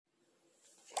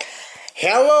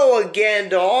Hello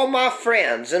again to all my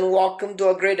friends, and welcome to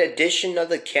a great edition of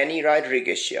the Kenny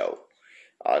Rodriguez Show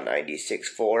on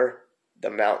 96.4 The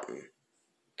Mountain.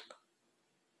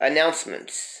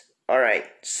 Announcements. Alright,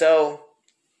 so,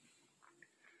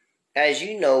 as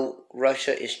you know,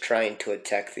 Russia is trying to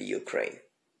attack the Ukraine.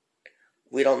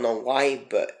 We don't know why,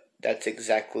 but that's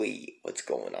exactly what's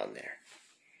going on there.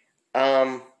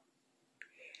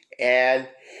 And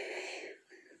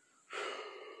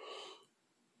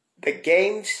the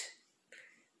games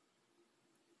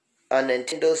on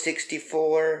Nintendo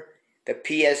 64, the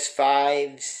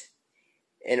PS5s,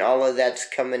 and all of that's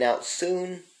coming out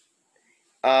soon.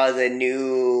 The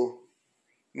new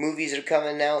movies are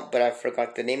coming out, but I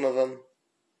forgot the name of them.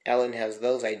 Ellen has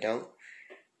those, I don't.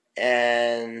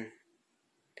 And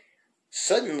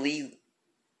suddenly,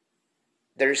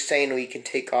 they're saying we can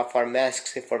take off our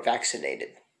masks if we're vaccinated.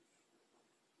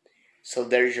 So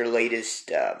there's your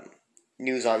latest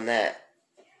news on that.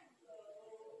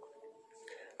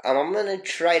 I'm going to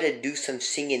try to do some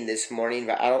singing this morning,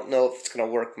 but I don't know if it's going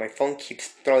to work. My phone keeps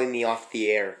throwing me off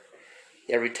the air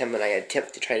every time when I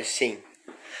attempt to try to sing.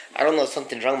 I don't know if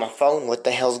something's wrong with my phone, what the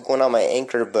hell's going on my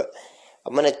Anchor, but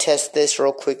I'm going to test this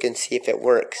real quick and see if it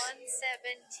works.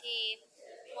 117,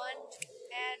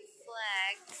 add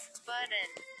flag, button.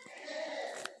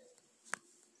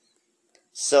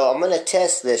 So I'm going to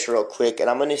test this real quick, and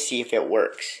I'm going to see if it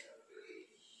works.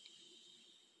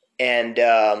 And,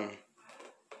 Volume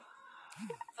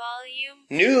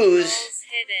news,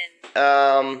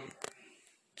 hidden.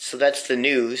 So that's the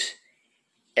news,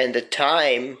 and the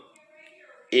time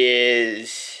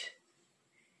is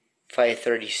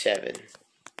 5:37.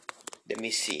 Let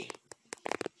me see.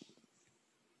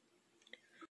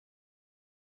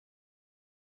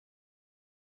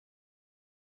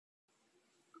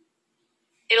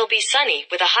 It'll be sunny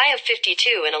with a high of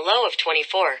 52 and a low of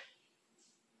 24.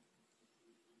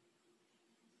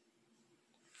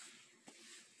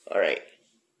 Alright.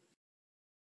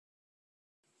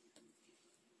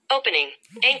 Opening.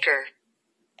 Anchor.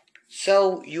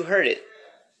 So, you heard it.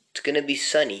 It's going to be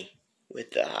sunny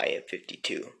with a high of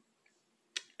 52.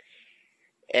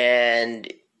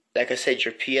 And, like I said,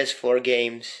 your PS4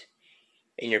 games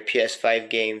and your PS5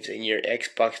 games and your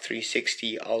Xbox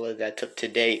 360, all of that's up to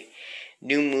date.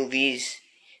 New movies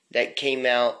that came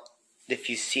out. If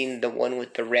you've seen the one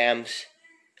with the Rams,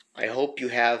 I hope you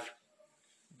have,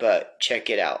 but check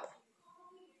it out.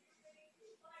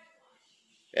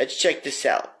 Let's check this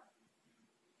out.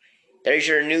 There's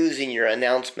your news and your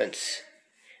announcements.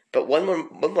 But one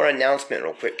more announcement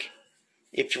real quick.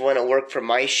 If you want to work for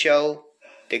my show,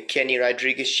 the Kenny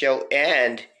Rodriguez Show,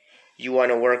 and you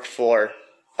want to work for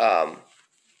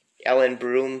Ellen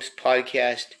Broom's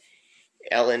podcast,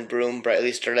 Ellen Broom,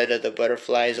 Brightly Starlight the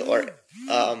Butterflies, or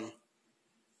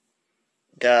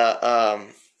the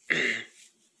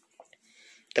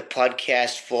the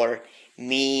podcast for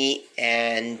me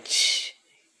and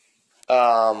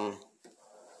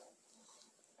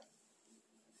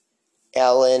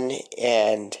Ellen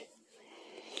and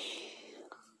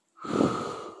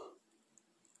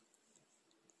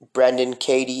Brandon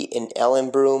Katie and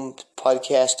Ellen Broom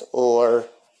podcast, or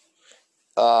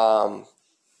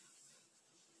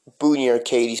Boonier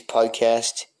Katie's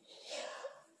podcast.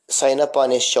 Sign up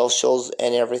on his socials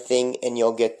and everything, and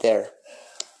you'll get there.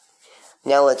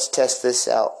 Now let's test this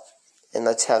out, and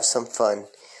let's have some fun.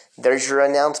 There's your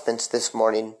announcements this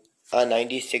morning on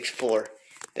 96.4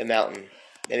 The Mountain.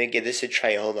 Let me give this a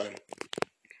try. Hold on.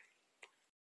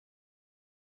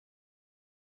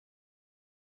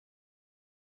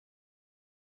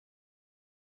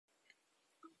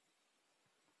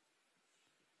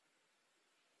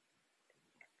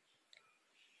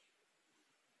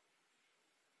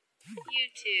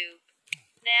 YouTube.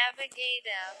 Navigate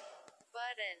up,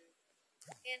 button.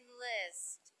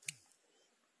 Enlist.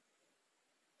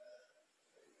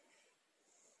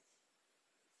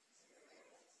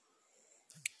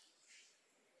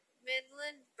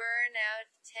 Midland burnout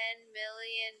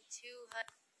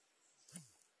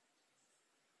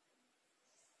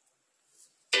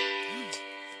 10,200,000.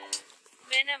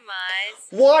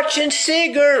 Minimize. Watching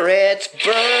cigarettes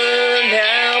burn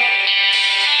out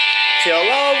till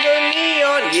all the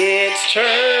neon gets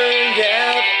turned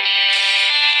out.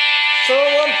 So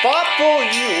unpopular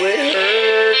you it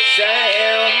hurts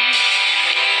out.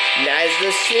 And as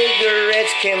the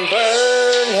cigarettes can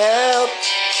burn out,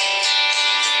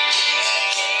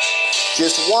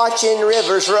 just watching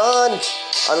rivers run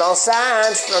on all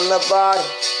sides from the bottom.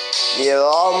 It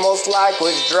almost like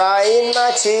was drying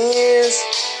my tears.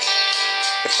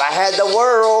 If I had the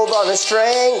world on a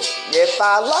string, if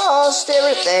I lost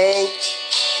everything,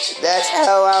 That's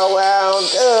how I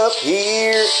wound up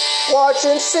here,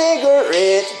 watching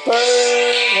cigarettes burn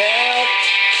out,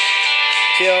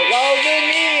 till all the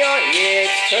neon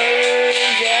gets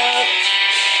turned out.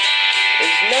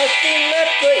 There's nothing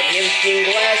left but empty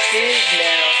glasses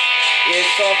now.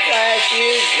 It's all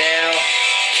flashes now.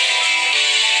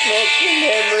 Smoking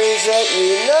memories that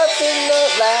mean nothing but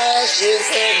lashes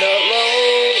in the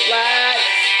low light.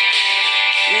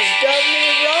 You've done me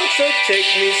wrong, so take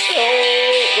me so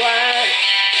blind.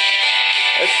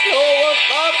 It's so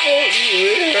awful,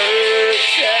 you it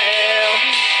hurts now.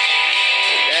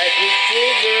 That the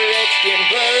cigarettes can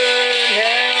burn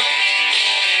out.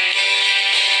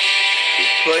 You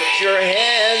put your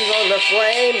hands on the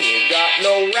flame, you got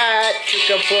no right to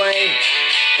complain.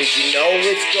 'Cause you know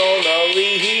it's gonna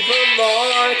leave a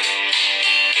mark.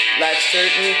 Like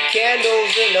certain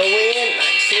candles in the wind,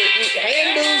 like certain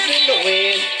candles in the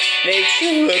wind. Makes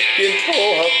you looking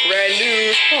for a brand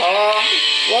new spark.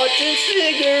 Watching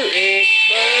cigarettes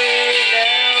burn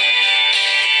out.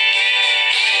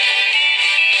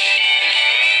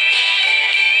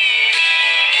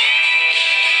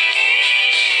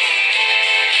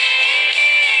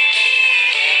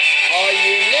 Oh,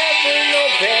 you never know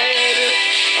better.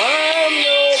 I'm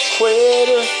no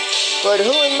quitter. But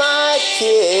who am I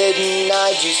kidding?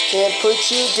 I just can't put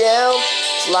you down.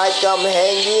 It's like I'm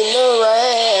hanging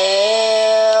around,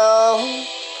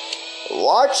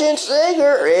 watching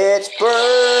cigarettes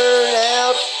burn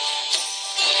out,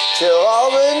 till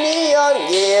all the neon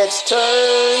gets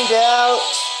turned out.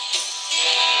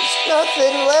 There's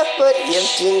nothing left but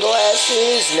empty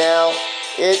glasses now.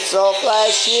 It's all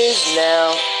flashes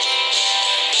now.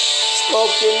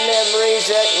 Smoking memories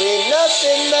that mean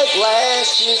nothing but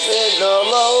flashes in the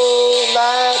low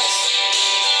lights.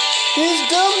 He's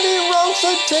done me wrong,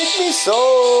 so take me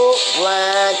so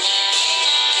blind.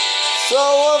 So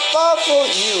awful,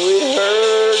 you it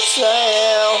hurts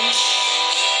now.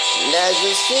 And as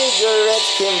the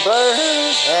cigarettes can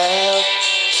burn out.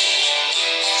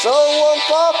 So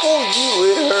awful,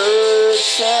 you it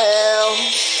hurts now.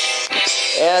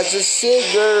 As the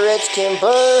cigarettes can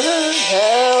burn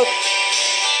out.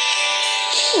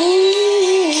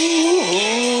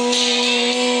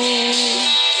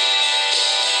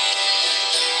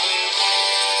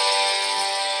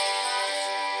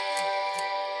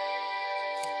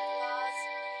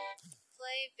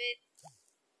 Play vid.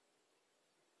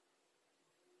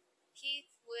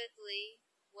 Keith Woodley,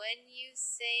 when you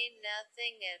say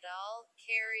nothing at all,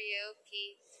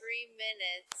 karaoke, 3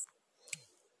 minutes.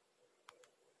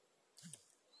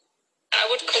 I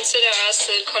would consider us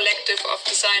a collective of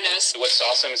designers. What's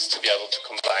awesome is to be able to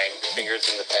combine fingers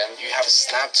in the pen. You have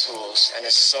snap tools, and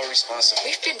it's so responsive.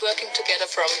 We've been working together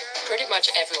from pretty much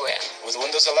everywhere. With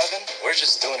Windows 11, we're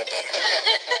just doing it better.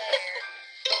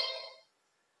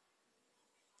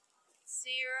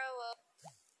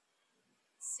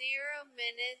 0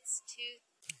 minutes to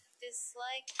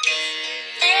dislike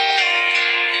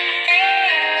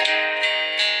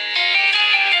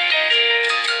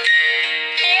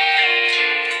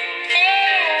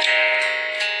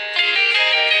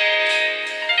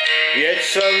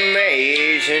It's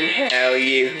amazing how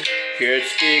you could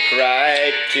speak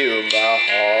right to my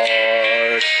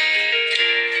heart.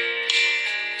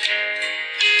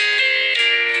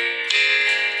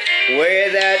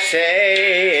 Without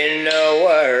saying a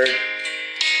word,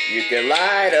 you can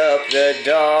light up the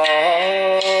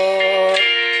dark.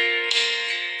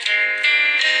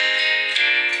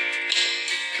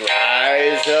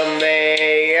 Cries of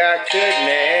me I could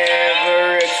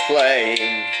never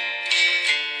explain.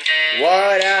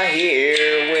 What I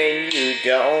hear when you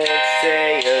don't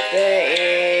say a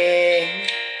thing.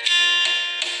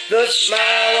 The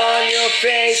smile on your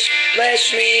face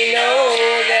lets me know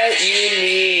that you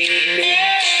need me.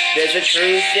 There's a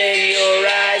truth in your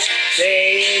eyes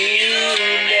saying you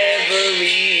never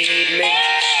leave me.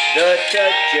 The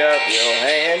touch of your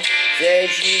hand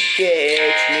says you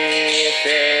catch me if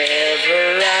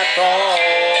ever I fall.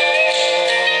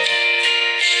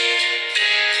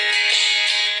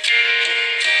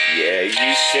 Yeah,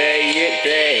 you say it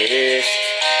best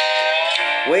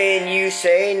when you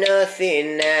say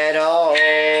nothing at all.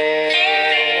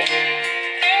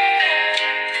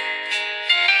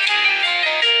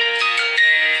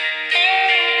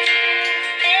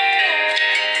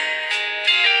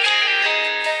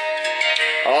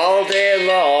 All day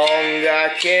long I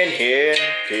can hear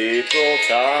people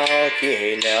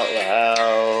talking out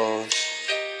loud.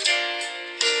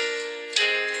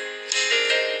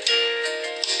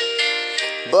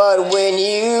 But when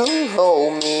you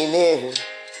hold me near,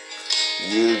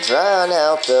 you drown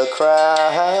out the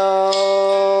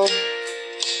crowd.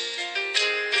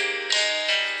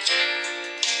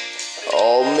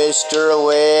 Mr.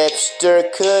 Webster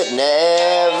could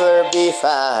never be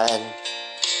fine.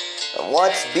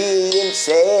 What's being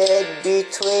said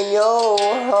between your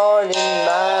heart and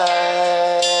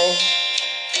mine?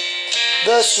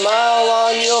 The smile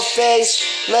on your face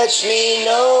lets me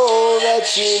know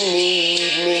that you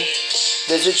need me.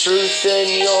 There's a truth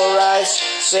in your eyes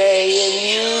saying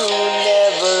you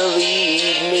never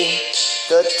leave me.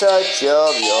 The touch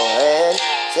of your hand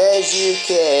says you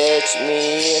catch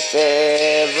me if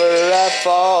ever I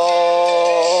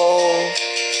fall.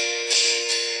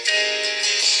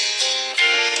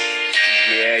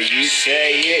 Yeah, you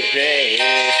say it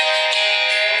best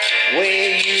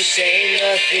when you say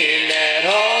nothing at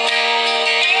all.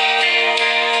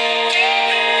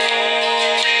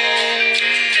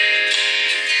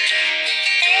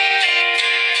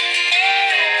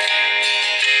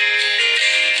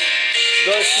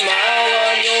 The smile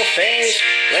on your face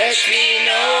lets me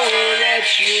know that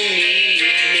you need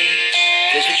me.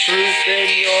 There's a truth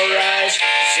in your eyes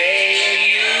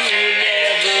saying you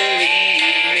never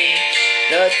leave me.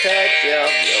 The touch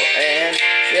of your hand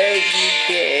says you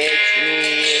catch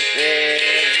me if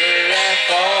ever I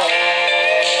fall.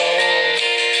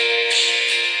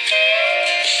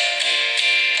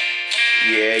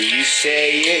 Yeah, you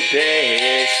say it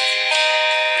best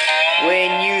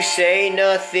when you say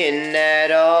nothing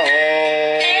at all.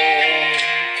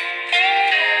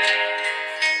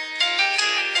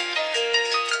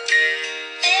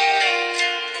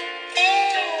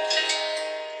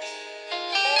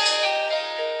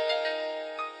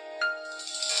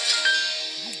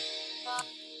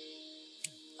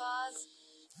 Pause.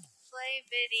 Play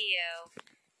video.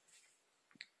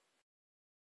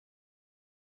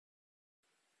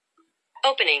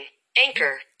 Opening.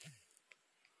 Anchor.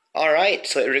 Alright,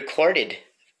 so it recorded.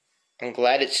 I'm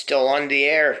glad it's still on the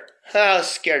air. I was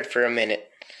scared for a minute.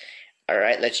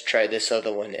 Alright, let's try this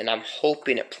other one, and I'm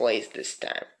hoping it plays this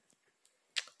time.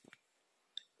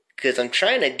 Because I'm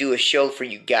trying to do a show for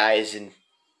you guys, and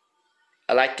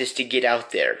I like this to get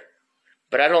out there.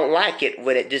 But I don't like it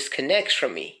when it disconnects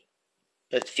from me.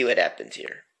 Let's see what happens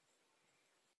here.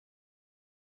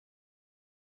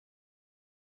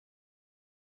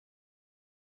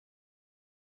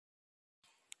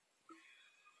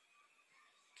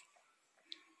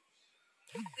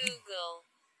 Google.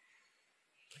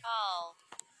 All.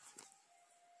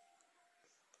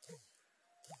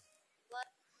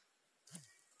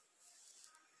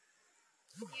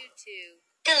 YouTube.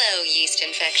 Hello, yeast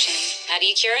infection. How do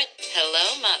you cure it?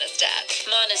 Hello, Monostat.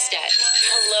 Monostat.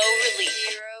 Hello, relief.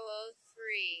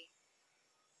 003.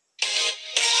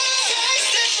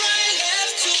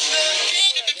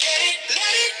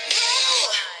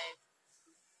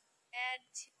 Add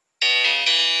to.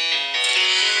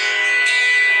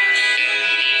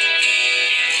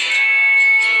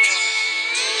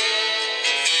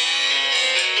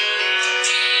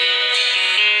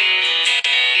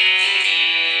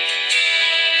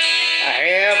 I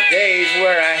have days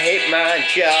where I hate my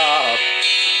job,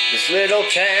 this little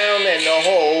town and the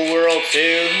whole world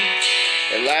too.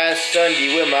 And last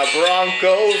Sunday when my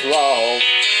Broncos lost,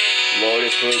 Lord,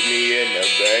 it put me in a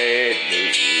bad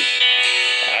mood.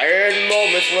 I had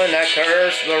moments when I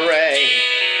cursed the rain,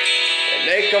 and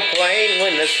they complain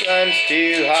when the sun's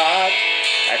too hot.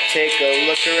 I take a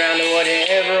look around at what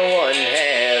everyone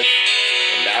has,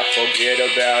 and I forget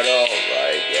about all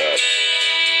I got.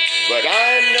 But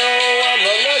I know I'm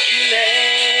a lucky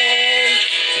man.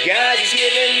 God's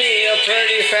given me a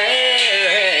pretty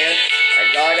fair hand. I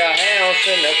got a house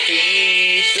and a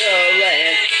piece of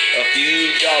land, a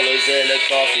few dollars and a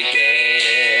coffee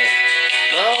can.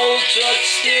 My old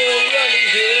truck's still running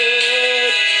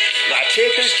good. My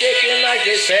ticker's ticking like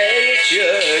they say it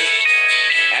should.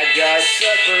 I got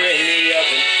supper in the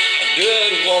oven, a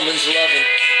good woman's loving.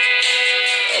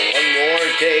 One more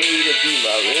day to be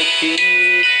my little kid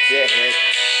dad.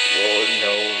 Lord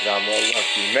knows I'm a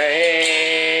lucky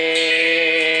man.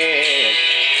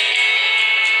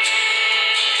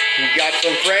 Got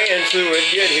some friends who would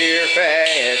get here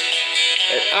fast,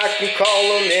 and I can call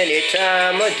them any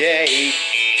time of day.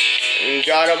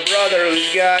 Got a brother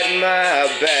who's got my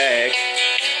back.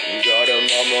 Got a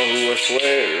mama who I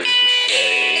swear is the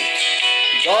same.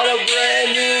 Got a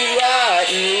brand new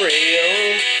riding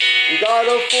reel. Got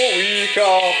a full week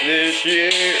off this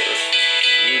year.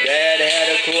 Dad had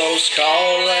a close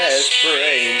call last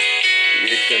spring.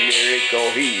 It's a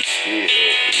miracle he's still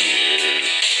here.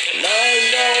 And I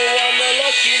know I'm a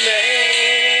lucky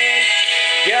man.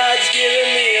 God's given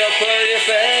me a pretty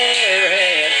fair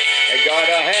hand. I got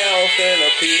a house and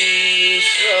a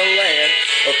piece of land,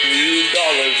 a few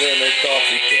dollars and a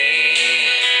coffee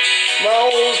can. My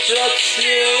old truck's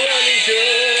still running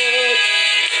good.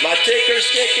 My ticker's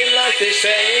ticking like they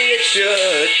say it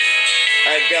should.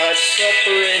 I got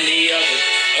supper in the oven,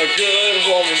 a good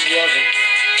woman's loving,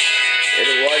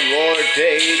 and one more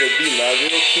day to be my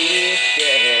little kid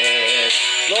dad.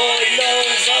 Lord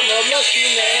knows I'm a lucky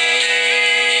man.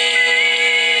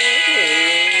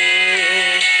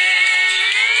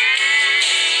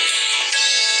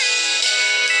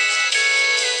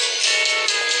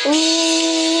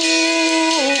 Ooh,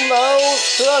 my old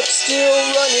truck's still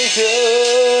running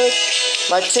good.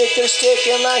 My ticker's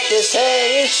ticking like they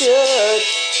say it should.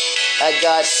 I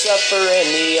got supper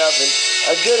in the oven,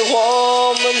 a good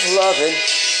woman's loving.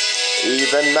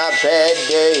 Even my bad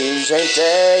days ain't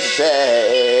that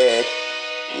bad.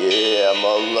 Yeah, I'm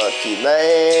a lucky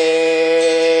man.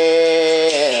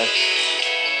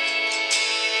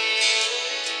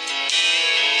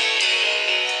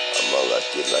 I'm a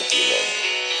lucky, lucky man.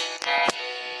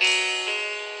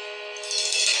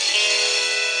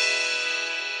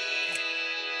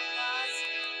 Pause.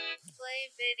 Play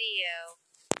video.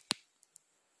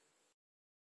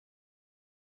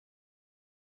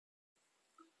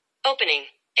 Opening.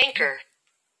 Anchor.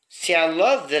 See, I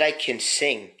love that I can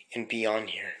sing and be on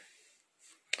here.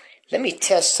 Let me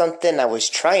test something I was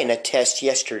trying to test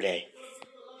yesterday.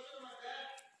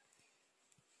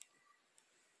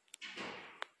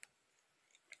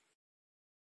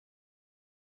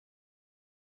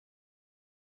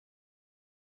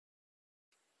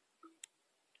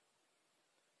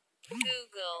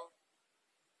 Google.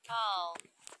 Call.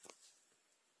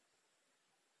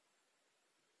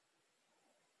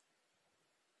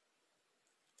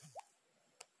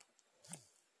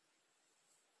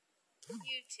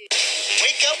 YouTube.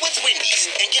 Wake up with Wendy's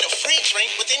and get a free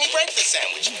drink with any breakfast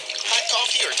sandwich. Hot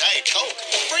coffee or Diet Coke,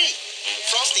 free.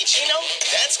 Frosty Chino,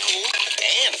 that's cool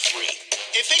and free.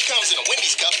 If it comes in a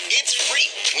Wendy's cup, it's free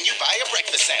when you buy a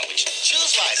breakfast sandwich.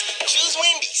 Choose wisely. Choose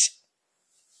Wendy's.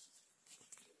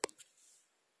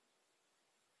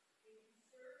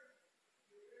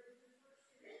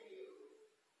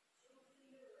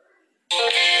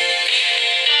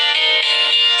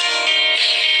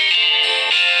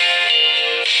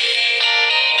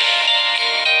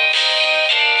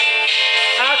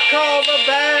 I called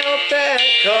about that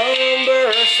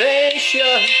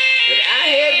conversation that I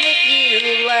had with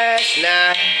you last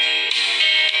night.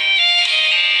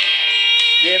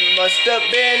 There must have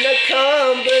been a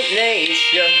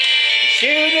combination of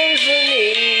shooters and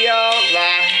neon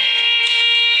light.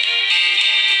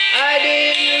 I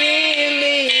didn't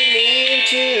really mean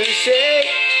to say,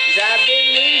 'cause I've been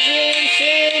losing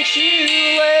since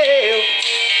you left.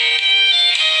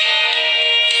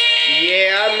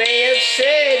 Yeah, I may have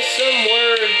said some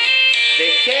words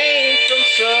that came from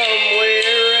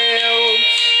somewhere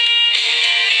else.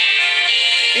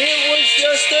 It was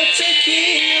just a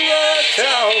tequila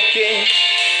talking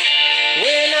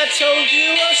when I told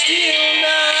you I'm still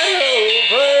not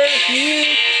over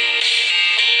you.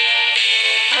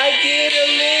 I get a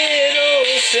little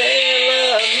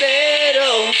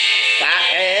sentimental if I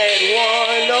had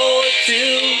one or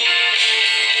two.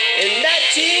 And that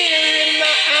tear in my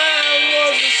eye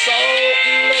was the salt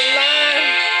in the lime,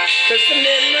 'cause the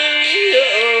memory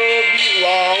of you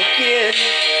walking.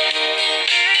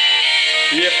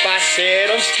 If I said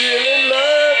I'm still in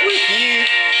love with you,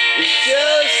 it's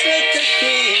just a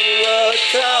tequila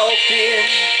talking.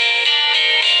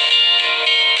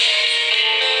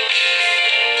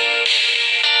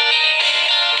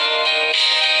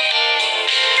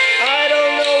 I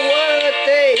don't know what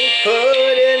they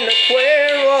put in the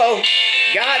Cuero,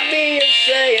 got me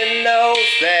saying those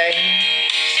things.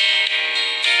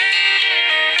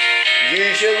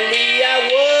 Usually I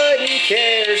wouldn't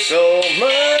care so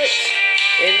much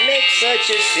and make such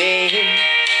a scene.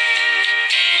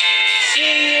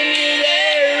 Seeing you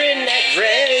there in that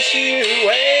dress you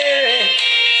wearing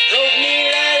broke me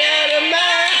right out of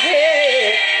my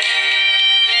head.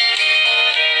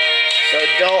 So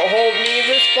don't hold me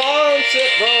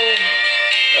responsible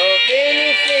of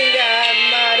anything I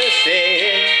might have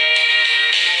said.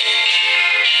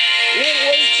 It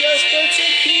was just a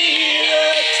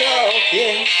tequila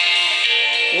talking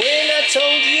when I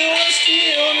told you I'm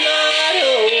still not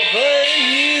over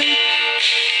you.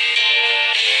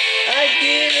 I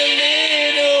get a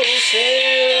little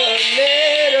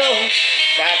sentimental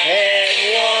if I've had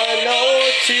one or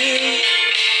two.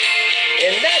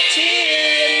 And that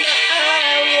tear in my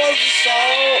eye was the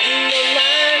salt in the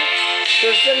lime,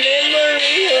 'cause the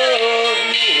memory of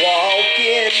you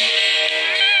walking.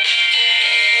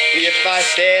 If I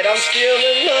said I'm still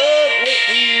in love with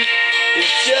you,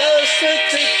 it's just a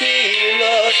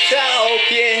tequila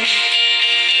talking.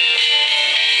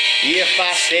 If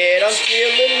I said I'm still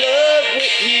in love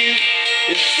with you,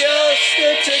 it's just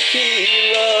the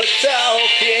tequila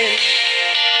talking.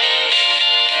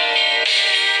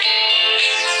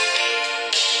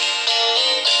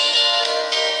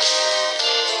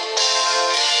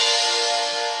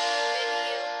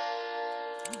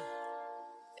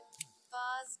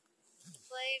 Pause.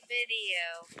 Play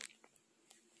video.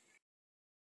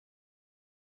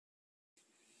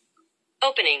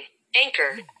 Opening.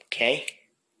 Anchor. Okay.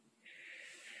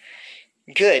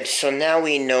 Good, so now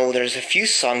we know there's a few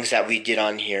songs that we did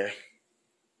on here.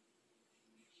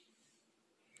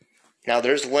 Now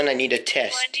there's one I need to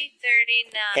test.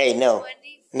 2039. Hey, no.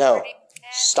 2040 No. add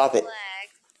Stop it. Flag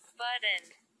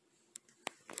button.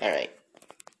 Alright.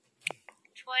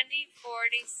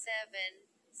 2047.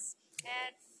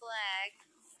 Add flag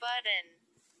button.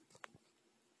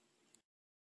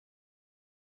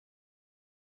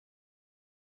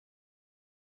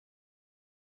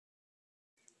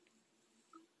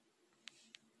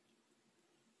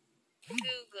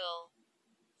 Google.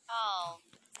 All.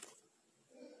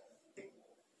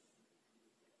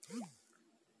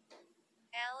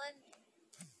 Alan.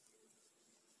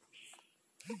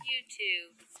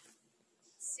 YouTube.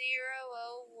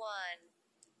 001.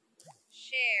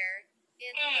 Share.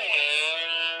 In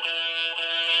video.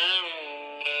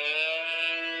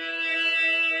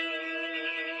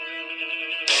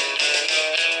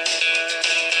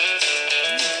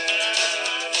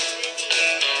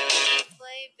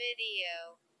 Play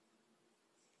video.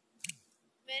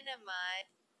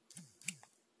 Minimize.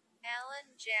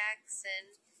 Alan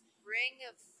Jackson. Ring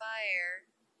of Fire.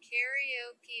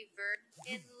 Karaoke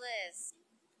Enlist.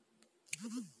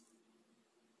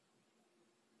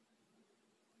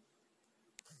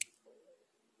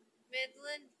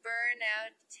 Midland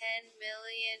Burnout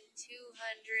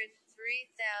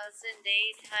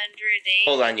 10,203,808.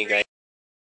 Hold on, you guys.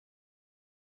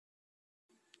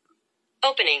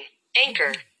 Opening.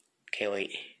 Anchor. Okay,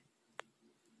 wait.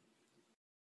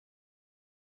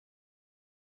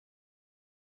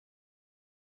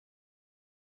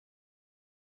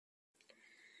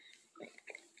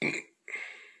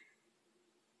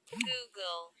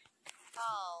 Google.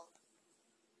 All.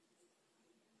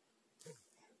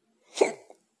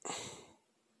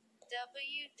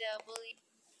 www.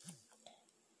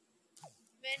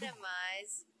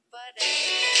 Minimize. Button.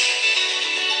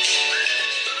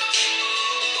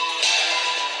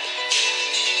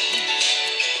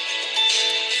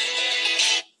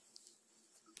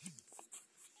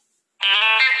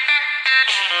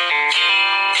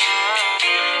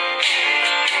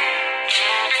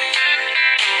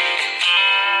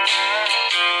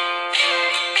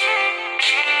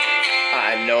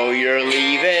 I know you're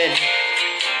leaving.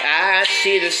 I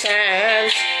see the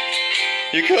signs.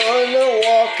 You're gonna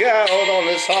walk out on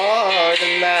this heart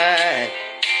of mine.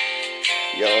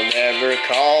 You'll never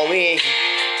call me.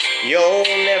 You'll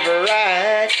never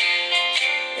write.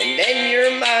 And then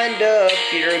you're mind up,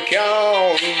 you're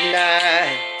gone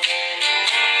tonight.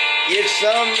 If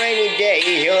some rainy day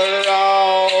you're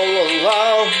all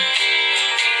alone,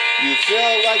 you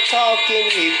feel like talking,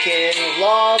 you can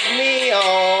log me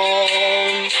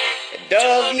on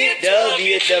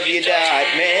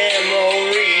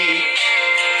www.memory.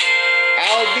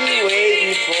 I'll be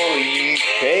waiting for you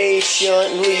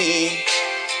patiently.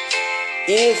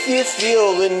 If you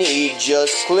feel the need,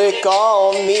 just click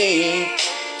on me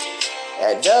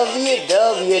at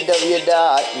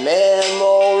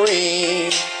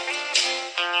www.memory.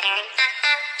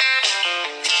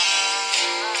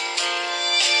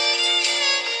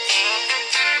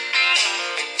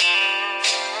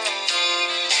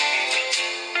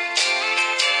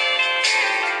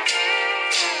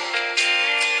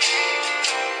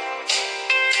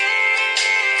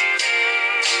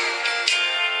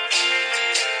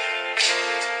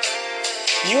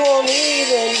 You won't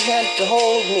even have to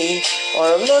hold me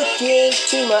or look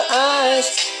into my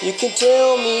eyes. You can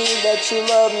tell me that you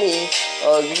love me,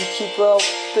 or you keep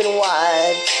open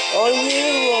wide. Or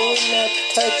you won't have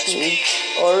to touch me,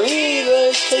 or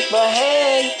even take my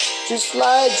hand. Just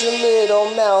slide your little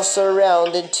mouse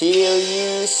around until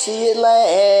you see it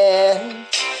land.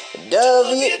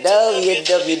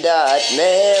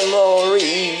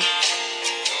 www.memory.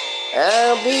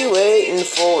 I'll be waiting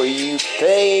for you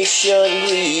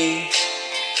patiently.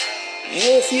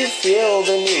 If you feel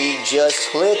the need, just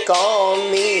click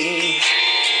on me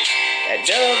at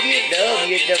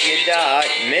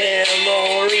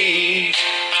www.memory.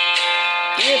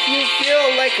 If you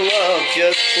feel like love,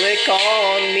 just click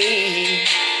on me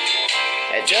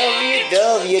at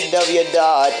www.memory.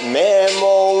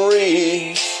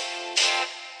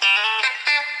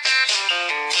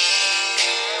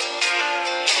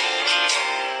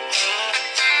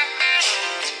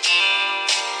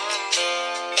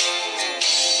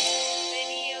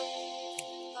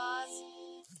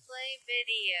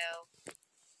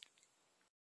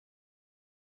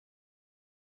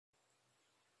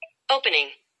 Opening.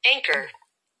 Anchor.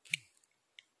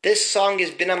 This song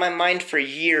has been on my mind for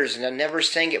years, and I never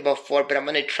sang it before, but I'm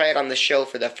going to try it on the show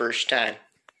for the first time.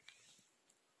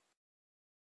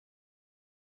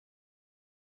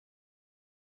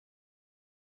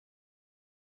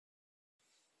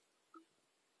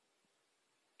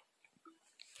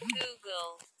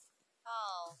 Google.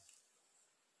 Call.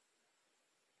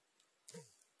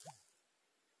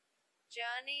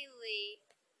 Johnny Lee.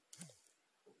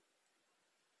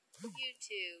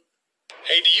 YouTube.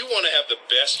 Hey, do you want to have the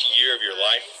best year of your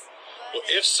life? Well,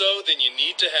 if so, then you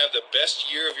need to have the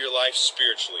best year of your life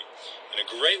spiritually. And a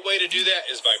great way to do that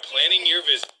is by planning your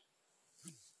visit.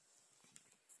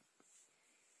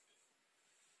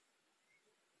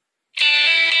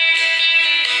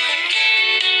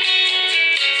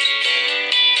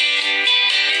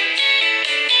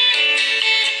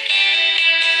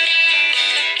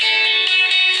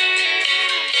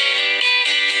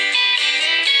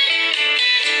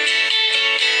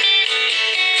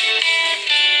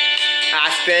 I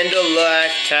spend a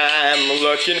lifetime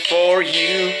looking for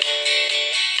you.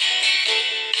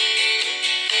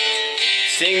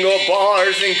 Single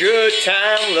bars and good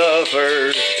time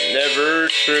lovers, never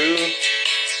true.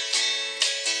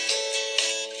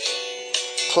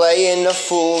 Playing a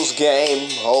fool's game,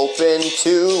 hoping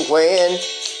to win.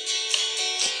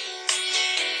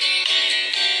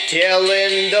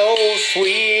 Telling those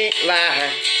sweet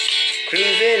lies,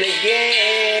 cruising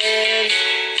again.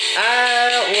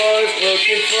 I was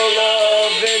looking for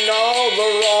love in all the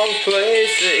wrong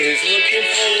places, looking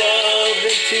for love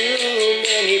in too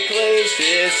many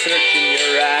places, searching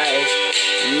your eyes,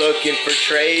 looking for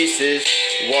traces,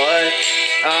 what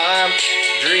I'm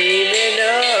dreaming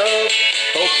of,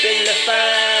 hoping to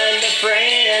find a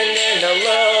friend and a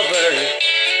lover.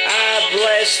 I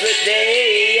bless the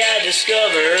day I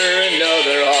discover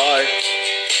another heart,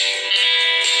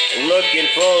 looking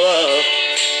for love.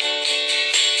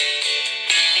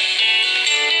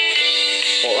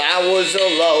 Well, I was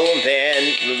alone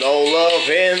then, no love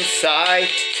in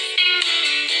sight.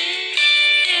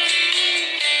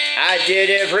 I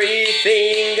did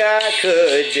everything I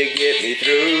could to get me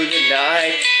through the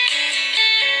night.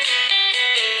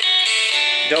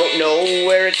 Don't know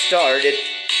where it started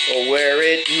or where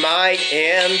it might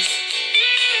end.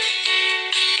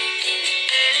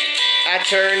 I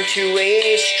turned to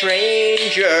a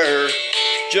stranger,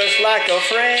 just like a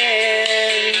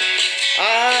friend.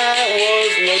 I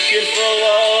was looking for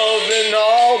love in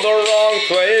all the wrong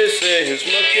places,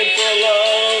 looking for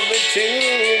love in too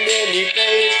many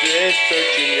places,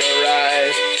 searching your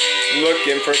eyes,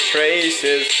 looking for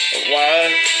traces of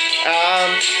what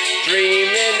I'm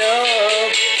dreaming of,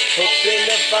 hoping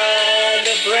to find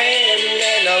a friend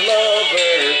and a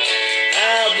lover.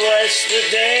 I bless the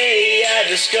day I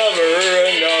discover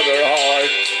another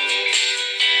heart,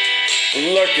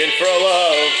 looking for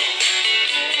love.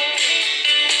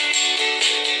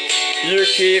 You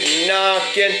keep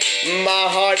knocking my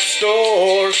heart's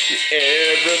door,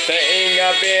 everything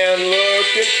I've been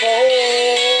looking for.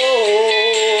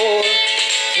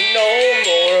 No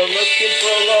more looking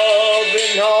for love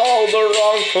in all the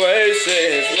wrong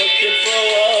places, looking for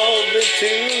love in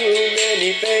too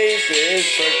many faces,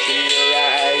 searching your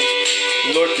eyes,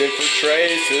 looking for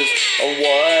traces of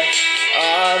what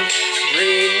I'm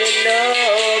dreaming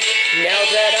of. Now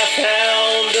that I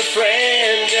found a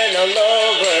friend and a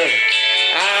lover,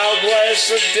 I'll bless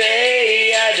the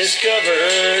day I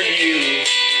discovered you.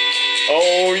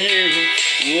 Oh, you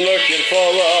looking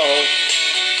for love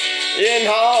in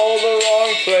all the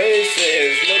wrong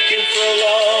places, looking for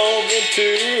love in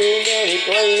too many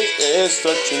places,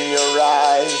 searching your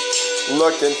eyes,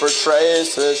 looking for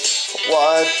traces of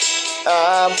what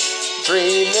I'm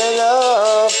dreaming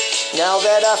of. Now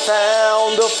that I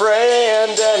found a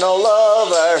friend and a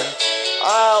lover,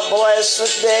 I'll bless the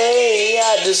day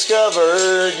I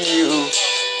discovered you.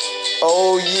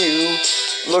 Oh, you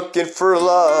looking for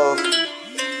love.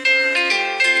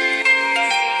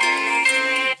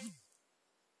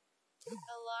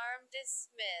 Alarm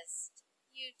dismissed.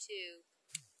 YouTube.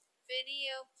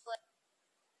 Video play.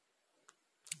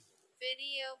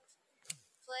 Video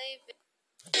play.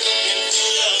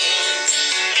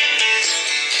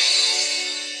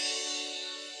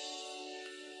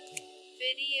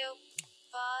 Video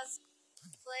pause.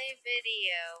 Play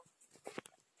video.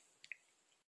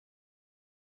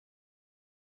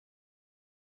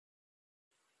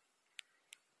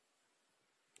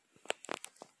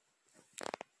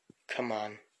 Come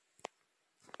on.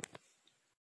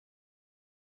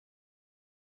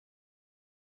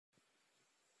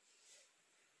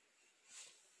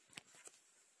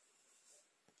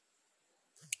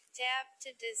 Tap to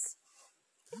dis.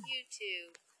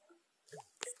 YouTube.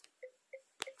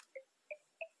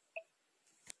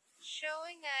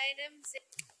 Showing items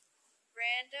in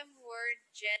random word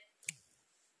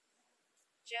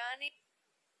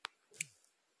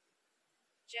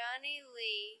Johnny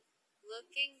Lee,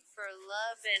 looking for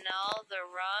love in all the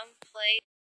wrong place.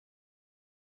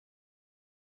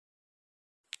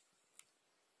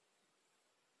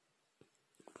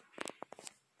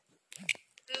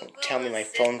 Google Tell me my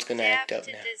Assistant phone's gonna act up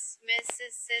to now. dismiss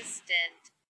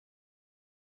assistant.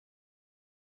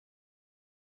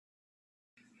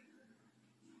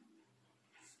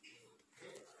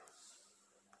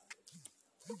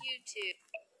 YouTube.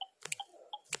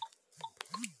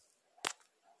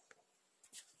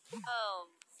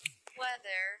 Home.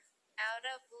 Weather. Out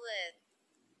of lit.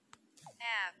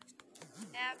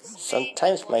 Apps.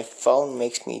 Sometimes my phone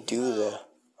makes me do the...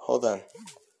 Hold on.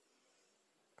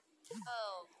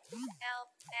 Home.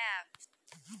 Apps.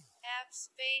 Apps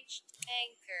page.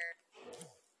 Anchor.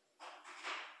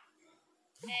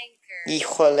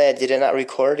 Híjole, did it not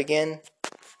record again?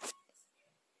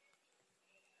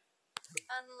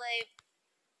 Unlabeled.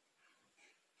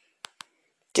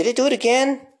 Did it do it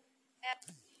again?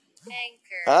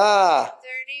 Anchor. Ah,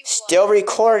 31. still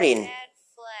recording. Add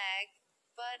flag.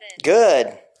 Button. Good.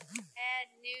 Add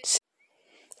new.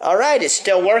 Alright, it's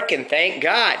still working, thank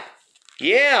God.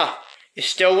 Yeah, it's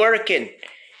still working.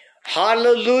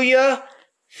 Hallelujah,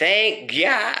 thank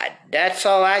God. That's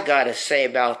all I gotta say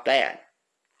about that.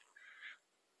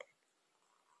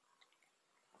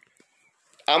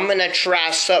 I'm gonna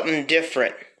try something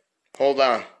different. Hold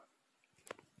on.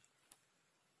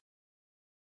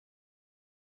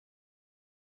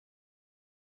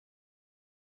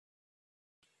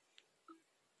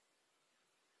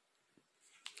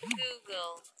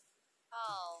 Google.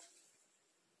 All.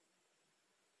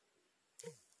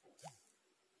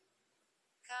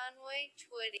 Conway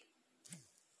Twitty.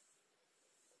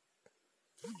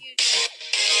 YouTube.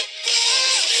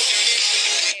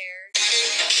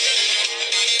 Share.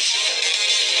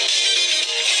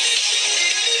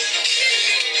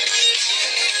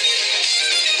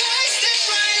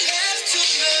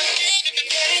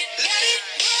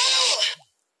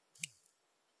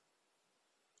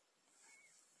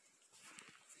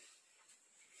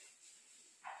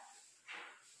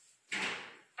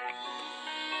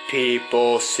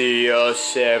 People see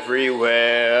us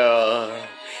everywhere.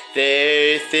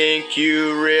 They think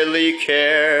you really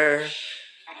care.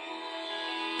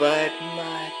 But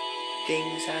my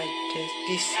things I just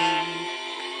deceive.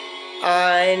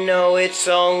 I know it's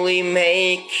only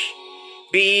make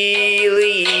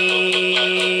believe.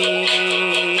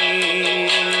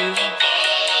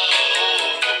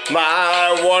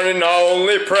 My one and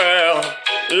only prayer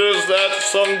is that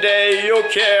someday you'll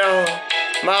care.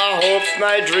 My hopes,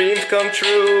 my dreams come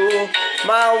true.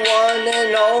 My one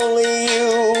and only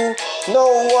you.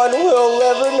 No one will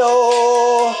ever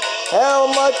know how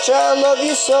much I love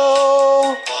you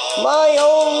so. My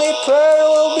only prayer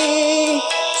will be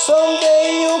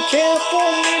someday you'll care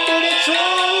for me, but it's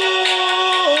only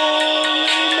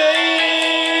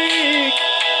make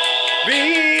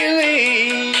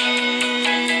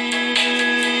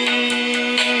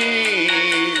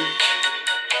believe.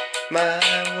 My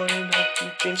one and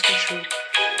only dreams come true.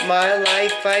 My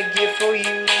life I give for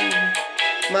you.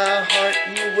 My heart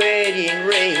in wedding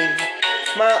ring.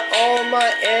 My all, my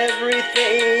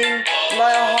everything.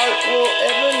 My heart will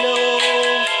ever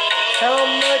know how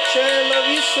much I love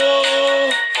you so.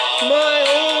 My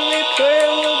only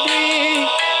prayer will be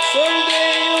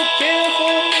someday you'll care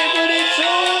for me, but it's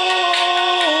only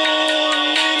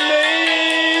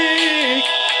make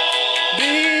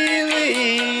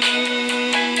believe.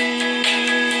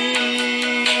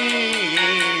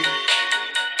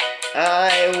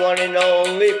 I want an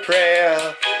only prayer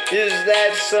is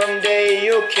that someday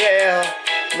you'll care.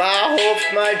 My hopes,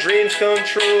 my dreams come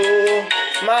true.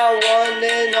 My one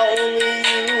and only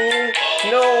you.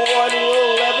 No one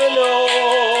will ever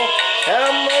know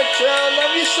how much I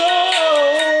love you so.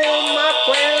 My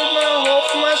plans, my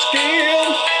hopes, my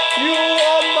schemes. You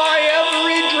are my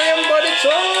every dream, but it's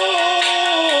only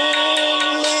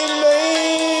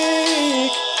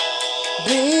make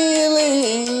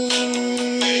believe.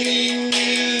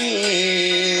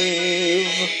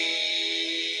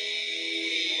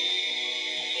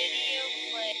 Video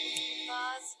play.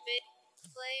 Pause.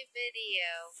 Play video.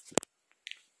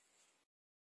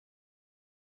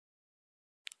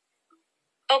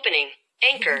 Opening.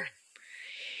 Anchor.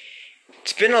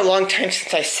 It's been a long time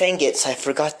since I sang it, so I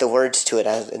forgot the words to it.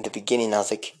 In the beginning, I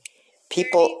was like,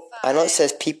 people, I know it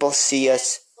says people see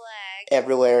us Flag.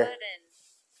 everywhere. Button.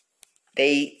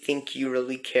 They think you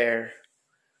really care.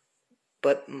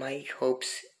 but my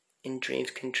hopes and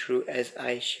dreams come true as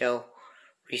I shall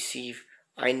receive.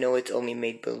 I know it's only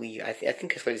made believe. I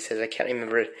think that's what it says. I can't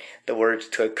remember the words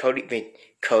to it.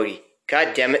 Cody.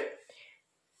 God damn it.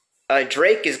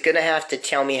 Drake is gonna have to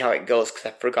tell me how it goes because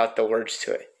I forgot the words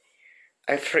to it.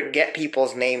 I forget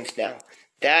people's names now.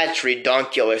 That's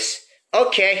redonkulous.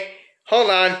 Okay, hold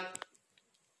on.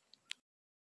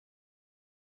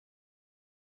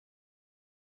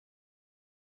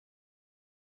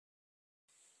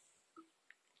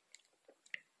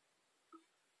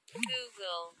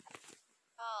 Google.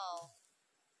 Call.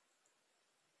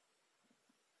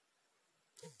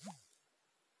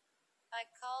 I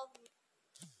called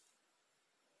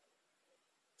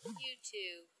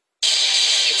YouTube.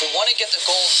 If we want to get the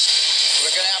goals, we're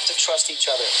going to have to trust each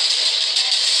other.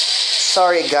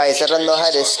 Sorry guys, I don't know how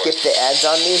to skip the ads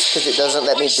on these because it doesn't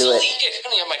let me do it. I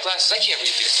don't have my glasses. I can't read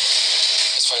these.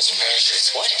 Let's find some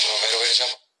parachutes. What? No better way to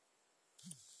jump.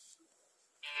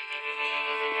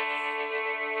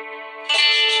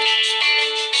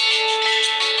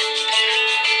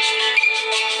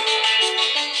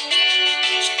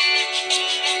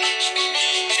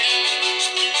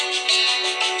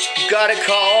 Got a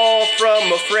call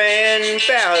from a friend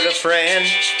about a friend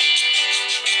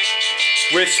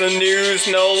with some news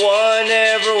no one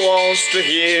ever wants to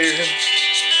hear.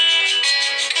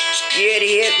 It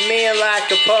hit me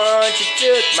like a punch, it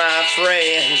took my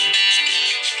friend.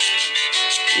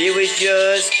 He was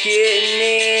just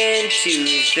getting into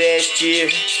his best year.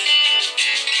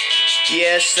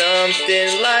 Yeah,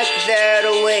 something like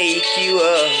that'll wake you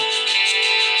up,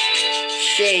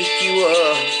 shake you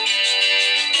up.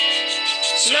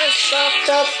 I stopped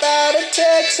up out of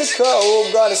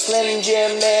Texaco, got a Slim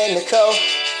Jim and a Coke.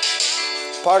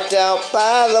 Parked out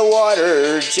by the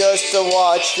water just to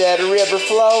watch that river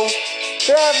flow.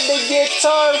 Grabbed the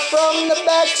guitar from the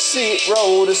backseat,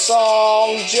 wrote a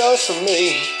song just for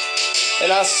me.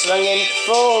 And I sung it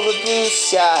for the blue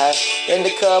sky and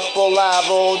a couple live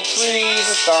old trees.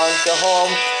 I started to go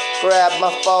home, grabbed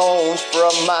my phone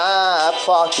from my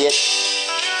pocket,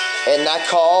 and I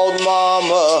called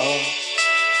Mama.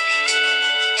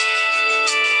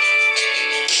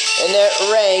 And it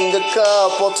rang a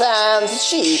couple times and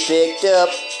she picked up.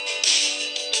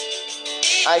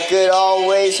 I could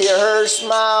always hear her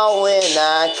smile when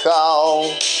I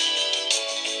called.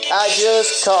 I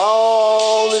just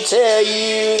called to tell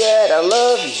you that I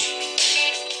love you.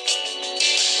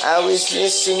 I was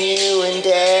missing you and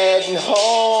Dad and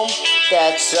home,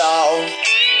 that's all.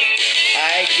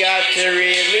 I got to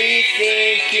really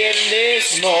thinking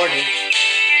this morning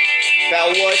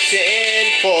about what's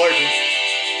important.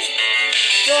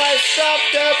 So I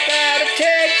stopped up out of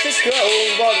Texaco,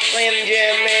 bought a Slim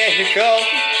Jim and a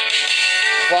Coke.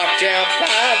 Walked out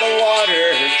by the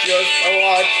water just to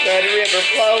watch that river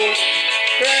flow.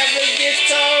 Grabbed the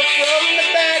guitar from the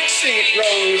backseat,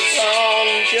 wrote a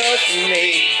song just for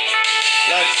me.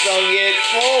 I sung it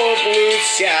for a blue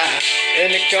sky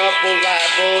and a couple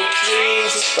live oak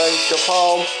trees. I spent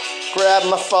home, grabbed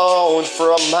my phone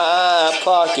from my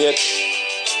pocket,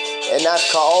 and I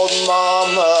called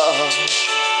Mama.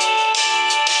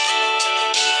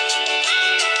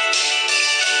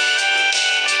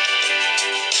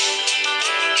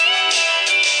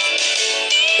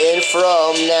 And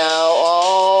from now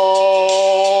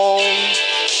on,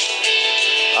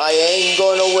 I ain't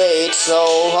gonna wait so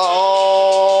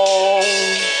long.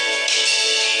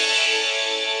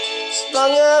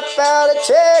 Sprung up out of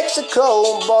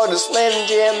Texaco, bought a Slim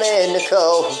Jim and a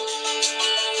Coke.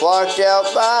 Parked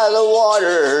out by the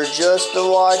water just to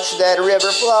watch that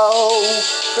river flow.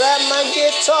 Grabbed my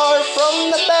guitar from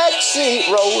the backseat,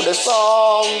 wrote a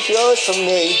song just for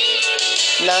me.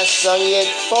 And I sung it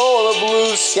for the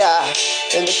blue sky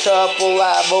and a couple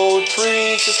live old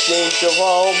trees. Just think of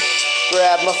home,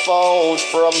 grab my phone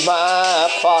from my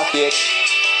pocket.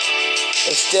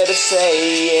 Instead of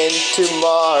saying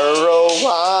tomorrow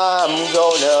I'm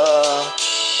gonna,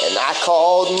 and I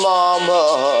called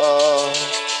Mama.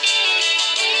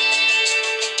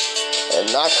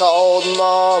 And I called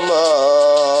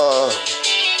Mama.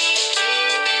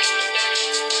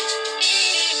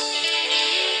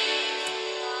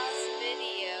 Pause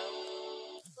video.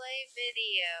 Play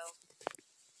video.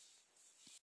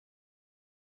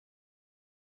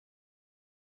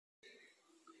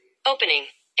 Opening.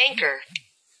 Anchor.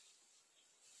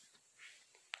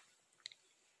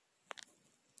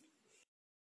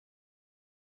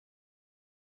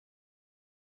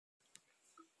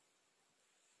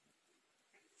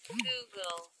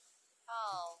 Google.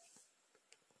 Call.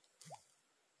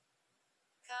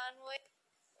 Conway.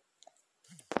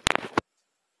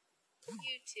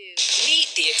 YouTube. Meet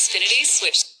the Xfinity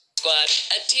Switch. Squad,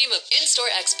 a team of in-store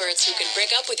experts who can break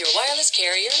up with your wireless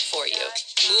carrier for you.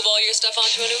 Move all your stuff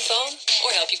onto a new phone,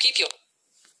 or help you keep your...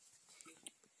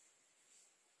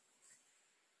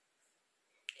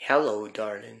 Hello,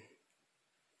 darling.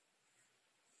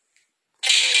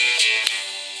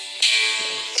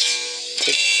 Good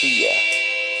to see ya.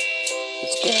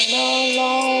 It's been a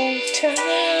long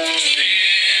time.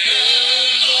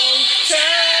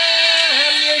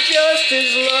 You're just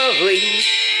as lovely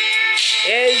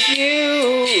as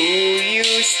you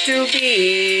used to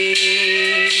be.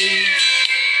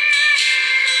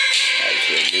 How's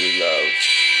your new love?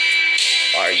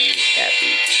 Are you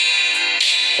happy?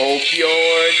 Hope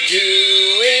you're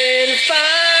doing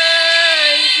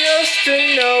fine. Just to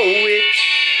know it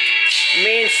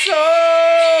means so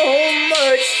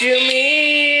much to me.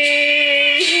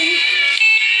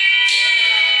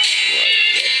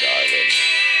 What's that, darling?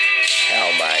 How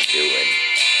am I doing?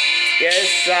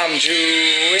 Yes, I'm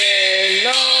doing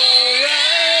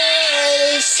alright,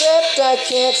 except I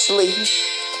can't sleep,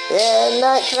 and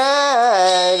I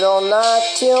cried all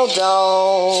night till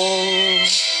dawn.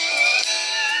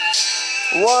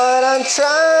 What I'm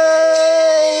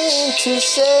trying to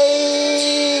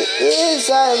say is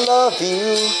I love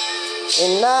you,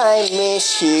 and I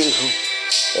miss you,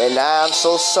 and I'm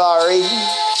so sorry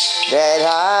that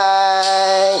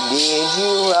I did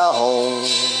you wrong.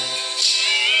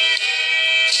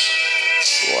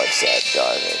 What's that,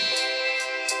 darling?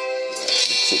 Let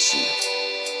me kiss you.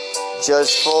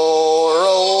 Just for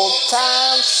old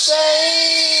time's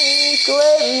sake,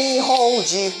 let me hold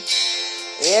you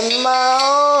in my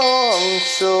arms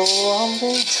so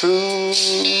humbly true.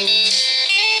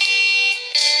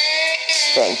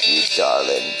 Thank you,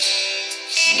 darling.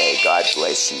 May God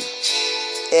bless you.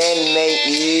 And may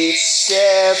each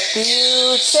step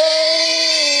you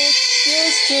take,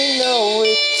 just to know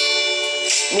it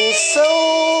means so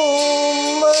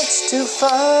much to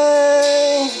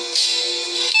find.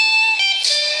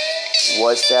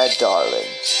 What's that,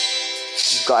 darling?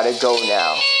 You gotta go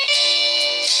now.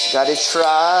 Gotta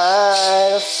try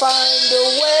to find a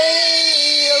way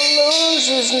to lose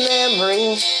this memory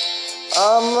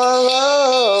of my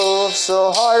love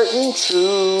so heart and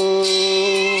true.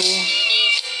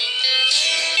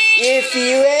 If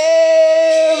you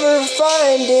ever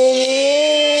find it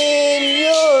in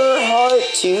your heart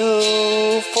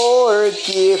to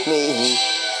forgive me,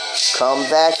 come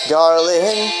back,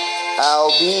 darling,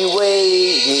 I'll be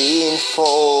waiting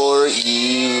for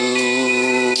you.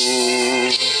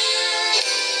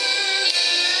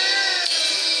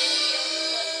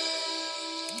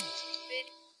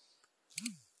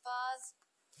 Pause.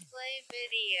 Play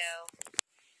video.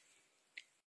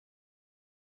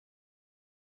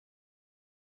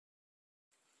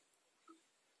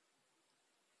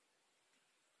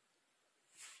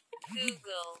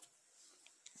 Google.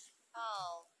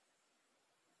 All.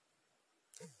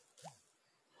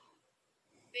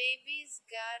 Baby's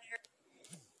got her.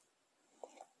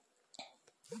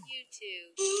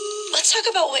 YouTube. Let's talk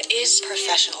about what is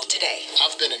professional today.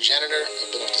 I've been a janitor,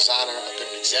 I've been a designer, I've been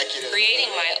an executive. Creating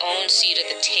my own seat at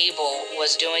the table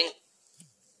was doing...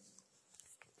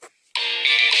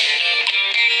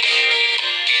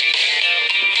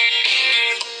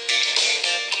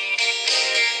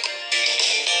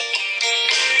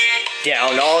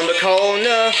 Down on the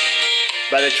corner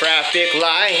by the traffic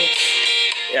lights,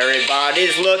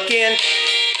 everybody's looking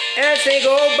as they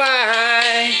go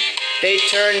by. They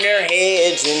turn their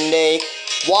heads and they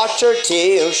watch her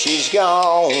till she's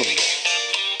gone.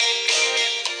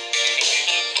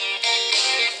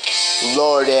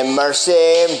 Lord have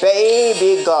mercy,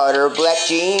 baby got her black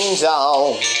jeans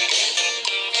on.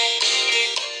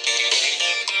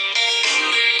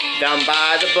 Down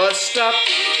by the bus stop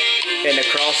and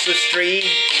across the street,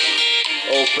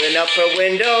 open up her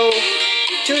window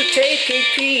to take a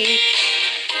peek.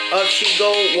 Up she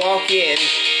go walking,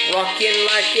 rocking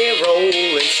like a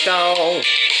rolling stone.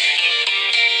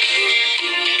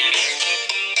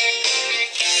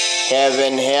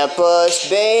 Heaven help us,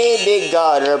 baby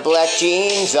got her black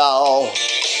jeans on.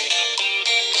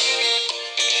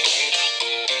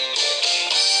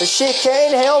 But she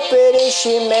can't help it, and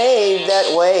she made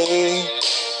that way.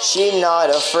 She not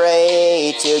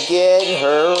afraid to get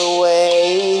her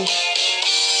way.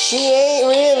 She ain't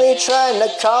really trying to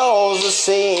cause a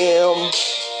scene.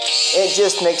 It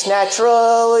just makes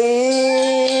naturally.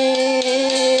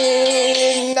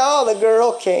 No, the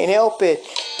girl can't help it.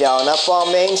 Down up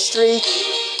on Main Street,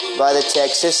 by the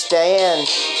Texas stand,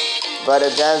 by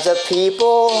the dozens of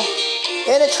people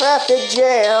in a traffic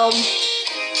jam.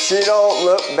 She don't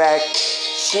look back.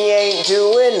 She ain't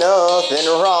doing nothing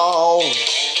wrong.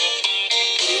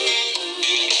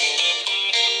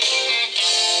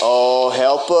 Oh,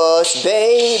 help us,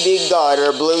 baby, got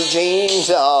her blue jeans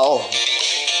on.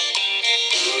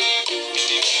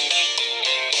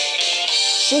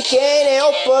 She can't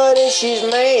help it and she's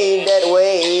made that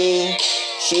way.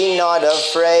 She's not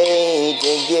afraid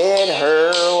to get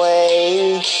her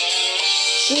way.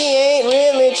 She ain't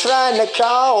really trying to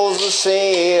cause a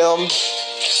scene.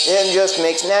 It just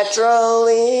makes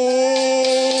naturally.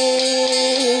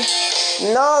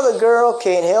 No, the girl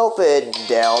can't help it.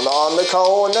 Down on the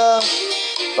corner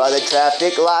by the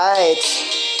traffic lights,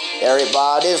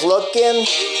 everybody's looking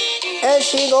as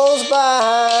she goes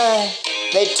by.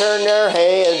 They turn their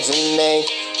heads and they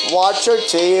watch her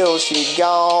till she's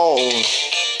gone.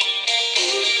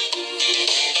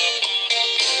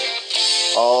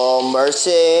 Oh,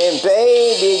 mercy,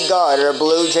 baby, got her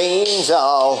blue jeans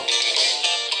on.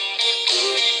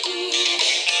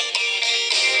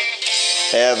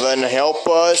 Heaven help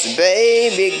us,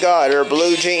 baby, got her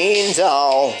blue jeans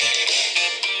on.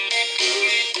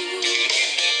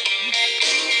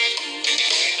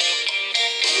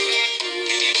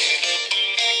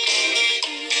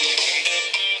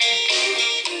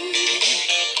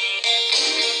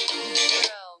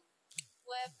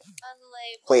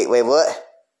 Wait, what?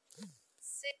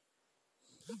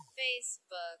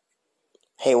 Facebook.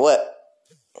 Hey, what?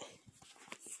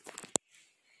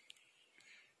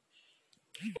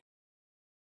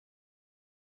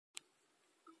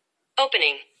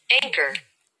 Opening. Anchor.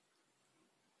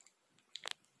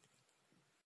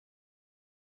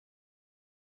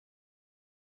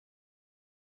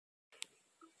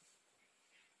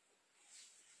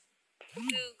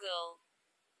 Google.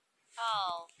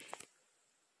 All.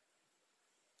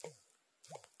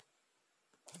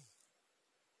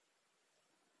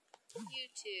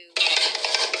 YouTube.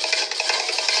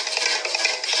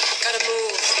 Gotta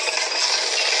move.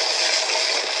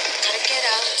 Gotta get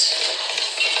out.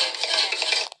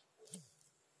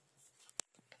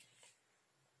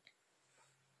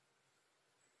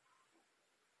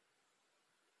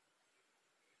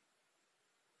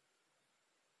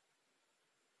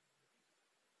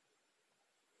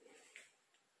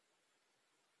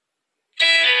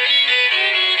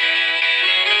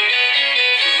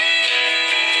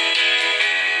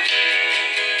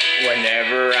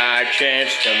 Whenever I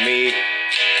chance to meet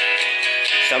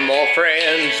some old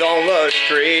friends on the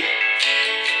street,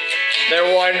 they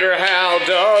wonder how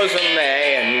does a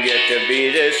man get to be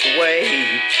this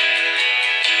way.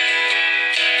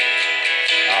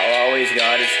 I've always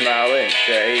got a smiling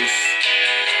face,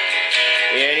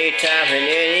 anytime and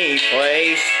any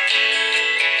place.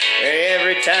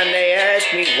 Every time they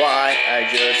ask me why, I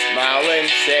just smile and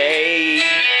say,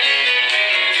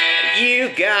 you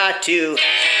got to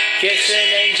kiss an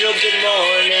angel good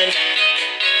morning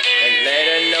and let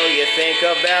her know you think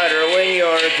about her when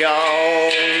you're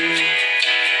gone.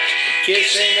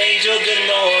 Kiss an angel good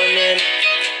morning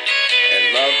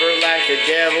and love her like the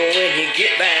devil when you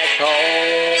get back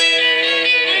home.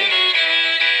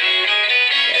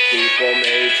 Yeah, people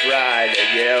may try to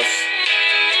guess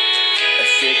a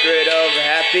secret of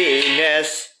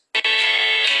happiness,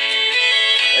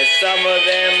 and some of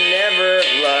them never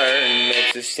learn.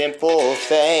 It's a simple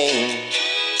thing.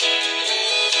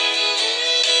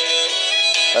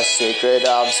 A secret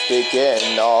I'm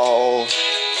speaking of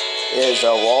is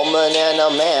a woman and a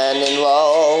man in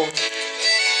love.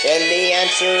 And the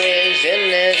answer is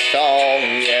in this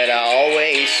song that I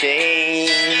always sing.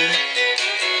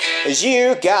 Is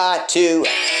you got to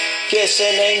kiss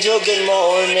an angel good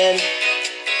morning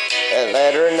and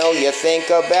let her know you think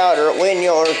about her when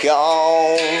you're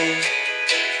gone.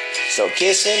 So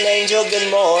kiss an angel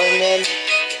good morning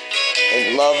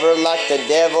and love her like the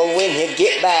devil when you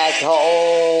get back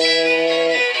home.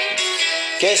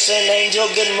 Kiss an angel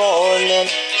good morning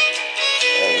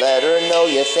and let her know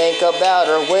you think about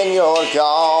her when you're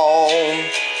gone.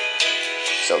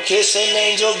 So kiss an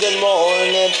angel good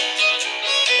morning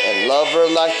and love her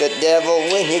like the devil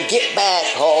when you get back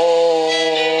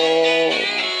home.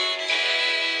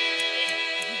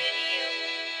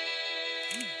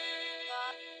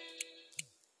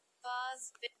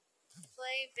 Pause.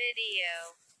 Play video.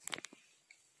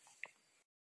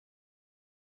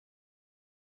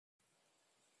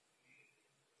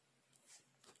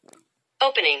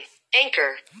 Opening.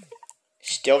 Anchor.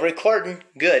 Still recording.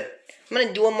 Good. I'm going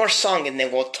to do one more song and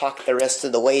then we'll talk the rest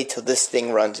of the way till this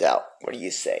thing runs out. What do you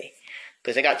say?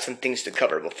 Because I got some things to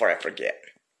cover before I forget.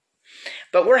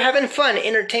 But we're having fun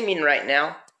entertaining right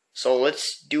now. So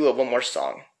let's do one more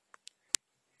song.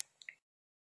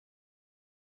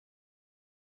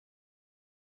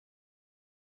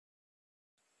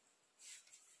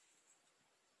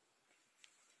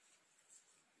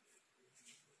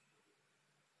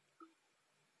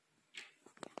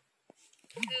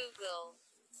 Google.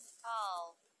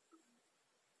 Call.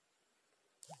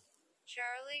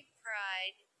 Charlie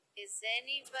Pride. Is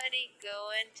anybody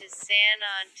going to San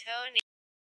Antonio?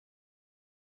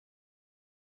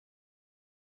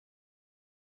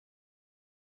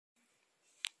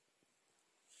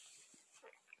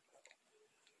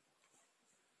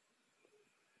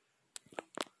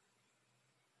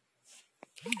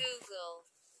 Google.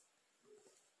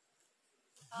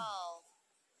 Call.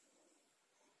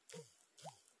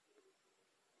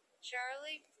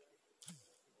 Charlie.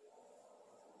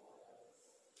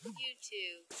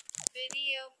 YouTube.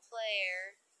 Video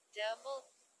player. Double.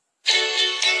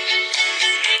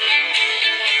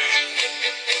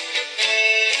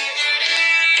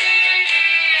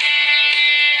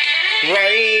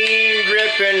 Rain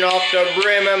dripping off the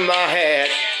brim of my hat.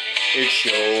 It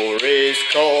sure is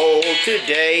cold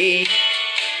today.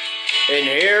 And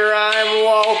here I'm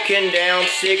walking down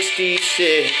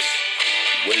 66.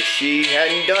 Wish she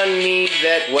hadn't done me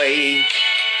that way.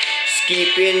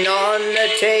 Skipping on the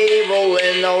table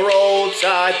in the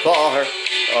roadside bar.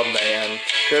 A man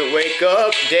could wake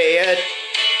up dead.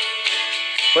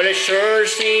 But it sure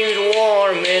seems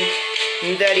warming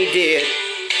that he did.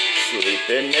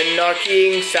 Sleeping in our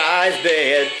king-size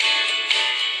bed.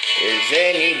 Is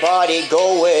anybody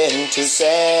going to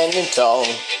San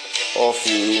Antonio or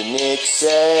Phoenix,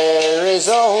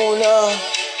 Arizona?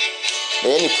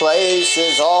 Any place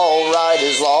is alright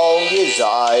as long as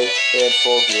I can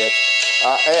forget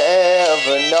I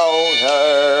ever known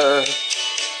her.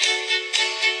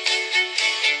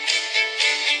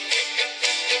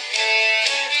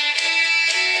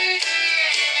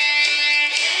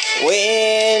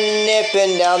 Wind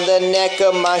nipping down the neck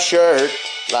of my shirt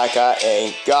like I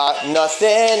ain't got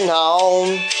nothing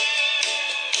on.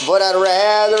 But I'd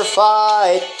rather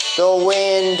fight the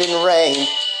wind and rain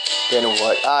than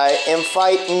what I am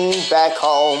fighting back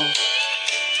home.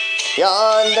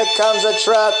 Yonder comes a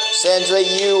truck, sends the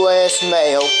U.S.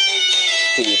 mail.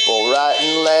 People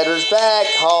writing letters back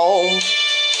home.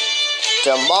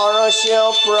 Tomorrow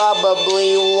she'll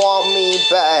probably want me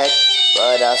back,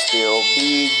 but I'll still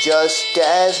be just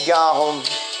as gone.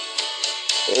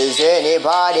 Is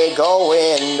anybody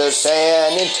going to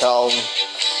San Antonio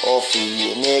or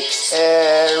Phoenix,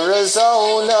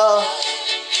 Arizona?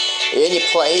 Any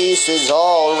place is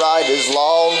alright as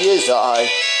long as I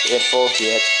can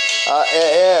forget I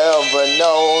ever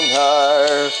known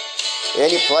her.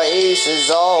 Any place is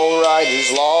alright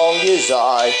as long as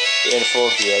I can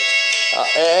forget I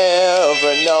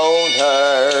ever known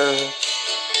her.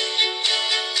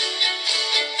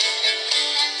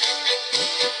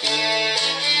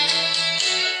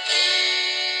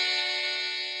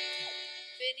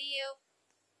 Video.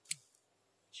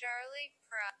 Charlie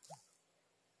Pride.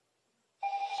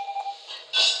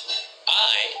 I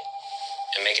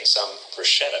am making some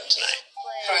bruschetta tonight.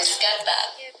 Bruschetta.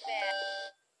 Get back.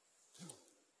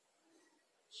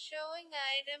 Showing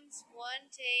items 1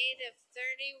 to 8 of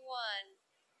 31.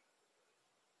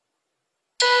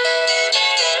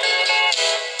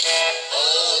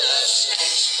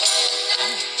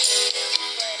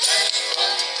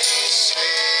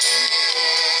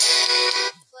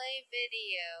 Play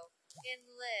video.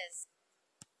 Enlist.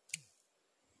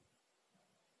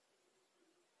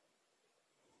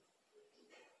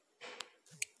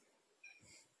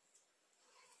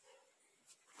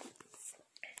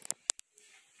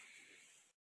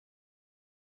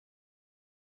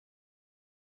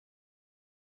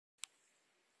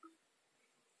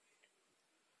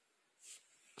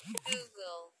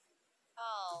 Google.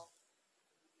 Call.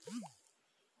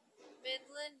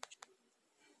 Midland.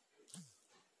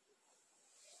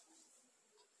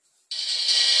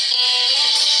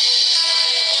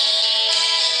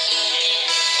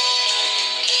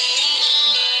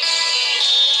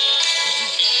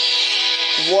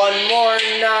 One more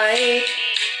night,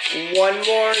 one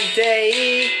more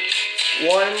day,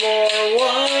 one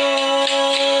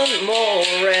more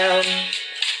round.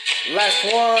 Last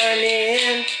one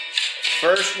in,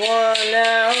 first one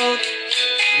out.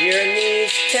 Here in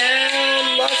this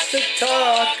town, lots to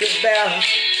talk about.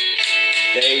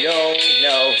 They don't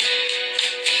know.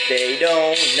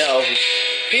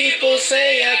 People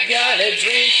say I've got a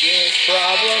drinking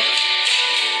problem.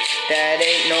 That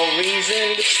ain't no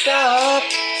reason to stop.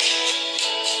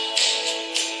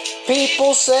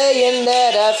 People saying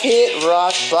that I've hit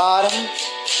rock bottom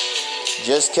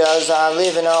just 'cause I'm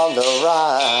living on the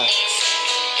rocks.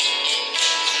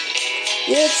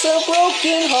 It's a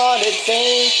broken-hearted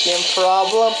thinking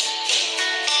problem,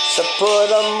 so put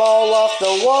them all off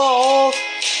the wall.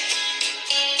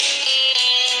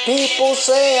 People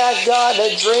say I got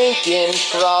a drinking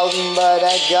problem, but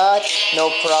I got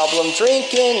no problem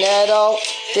drinking at all.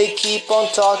 They keep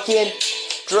on talking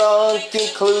drunk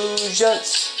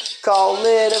conclusions. Call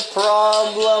it a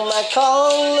problem, I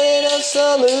call it a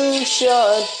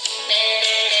solution.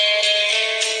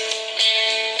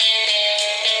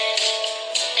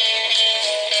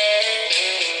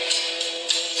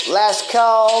 Last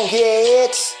call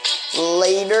gets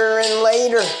later and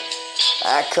later.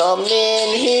 I come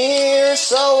in here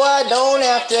so I don't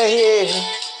have to hear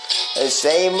the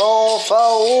same old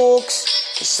folks,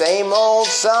 the same old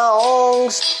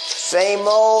songs, same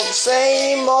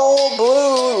old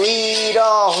blue read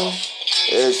on,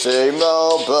 the same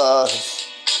old buzz.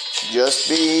 Just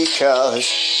because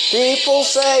people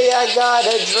say I got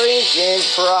a drinking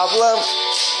problem,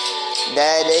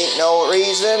 that ain't no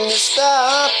reason to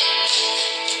stop.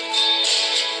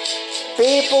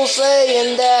 People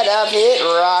saying that I've hit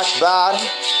rock bottom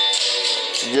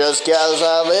just cause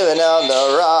I'm living on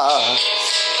the rock.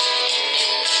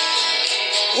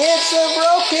 It's a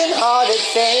broken-hearted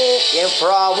thinking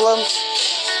problem,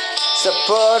 so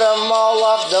put them all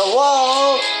off the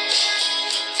wall.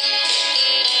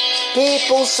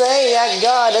 People say I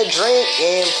got a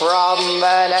drinking problem,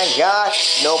 but I got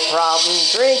no problem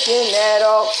drinking at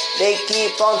all. They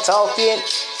keep on talking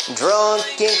drunk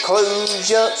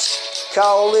conclusions.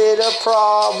 Call it a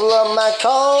problem, I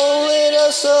call it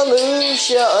a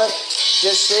solution.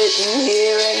 Just sitting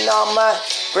here in all my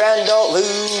grand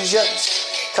illusions.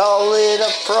 Call it a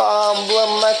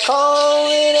problem, I call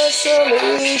it a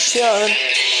solution.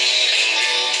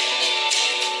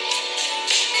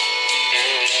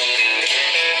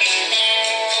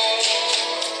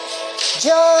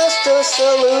 Just a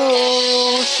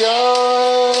solution.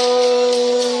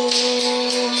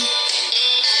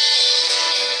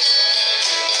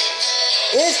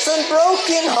 It's a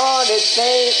broken-hearted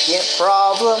thinking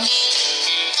problem,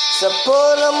 so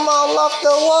put them all off the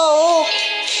wall.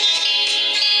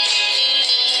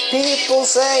 People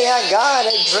say I got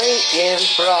a drinking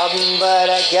problem, but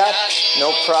I got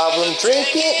no problem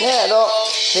drinking at all.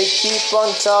 They keep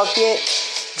on talking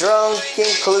drunk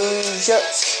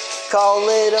conclusions. Call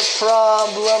it a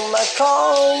problem, I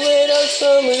call it a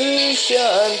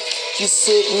solution. You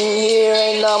sitting here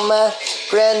in all my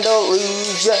grand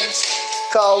illusions.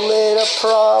 Call it a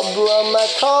problem, I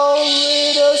call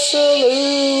it a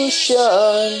solution.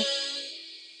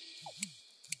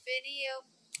 Video.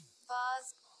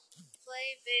 Pause.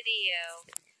 Play video.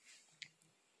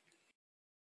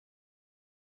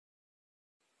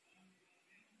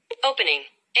 Opening.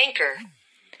 Anchor.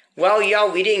 Well, y'all,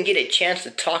 we didn't get a chance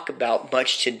to talk about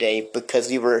much today because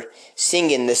we were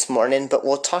singing this morning, but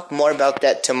we'll talk more about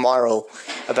that tomorrow,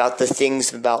 about the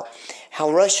things about how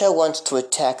Russia wants to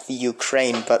attack the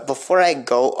Ukraine. But before I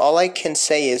go, all I can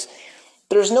say is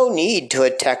there's no need to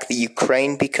attack the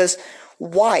Ukraine, because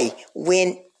why?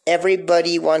 When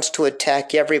everybody wants to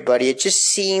attack everybody, it just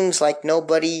seems like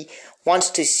nobody wants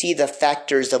to see the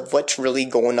factors of what's really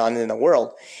going on in the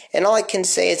world. And all I can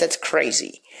say is that's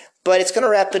crazy. But it's going to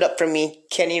wrap it up for me,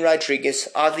 Kenny Rodriguez.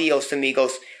 Adios,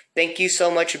 amigos. Thank you so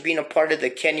much for being a part of the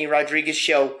Kenny Rodriguez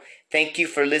Show. Thank you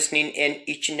for listening in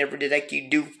each and every day that you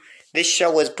do. This show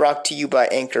was brought to you by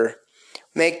Anchor.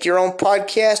 Make your own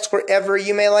podcast wherever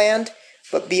you may land,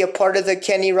 but be a part of the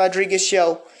Kenny Rodriguez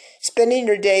Show. Spending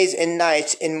your days and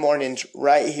nights and mornings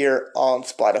right here on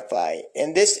Spotify.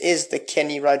 And this is the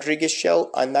Kenny Rodriguez Show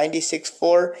on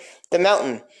 96.4 The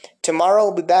Mountain. Tomorrow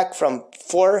we'll be back from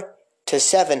 4 to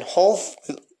 7,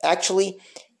 actually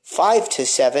 5 to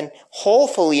 7,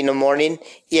 hopefully in the morning,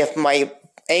 if my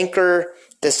Anchor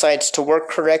decides to work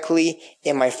correctly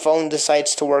and my phone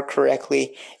decides to work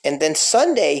correctly. And then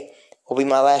Sunday will be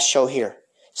my last show here.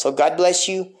 So God bless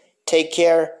you. Take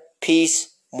care.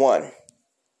 Peace. 1.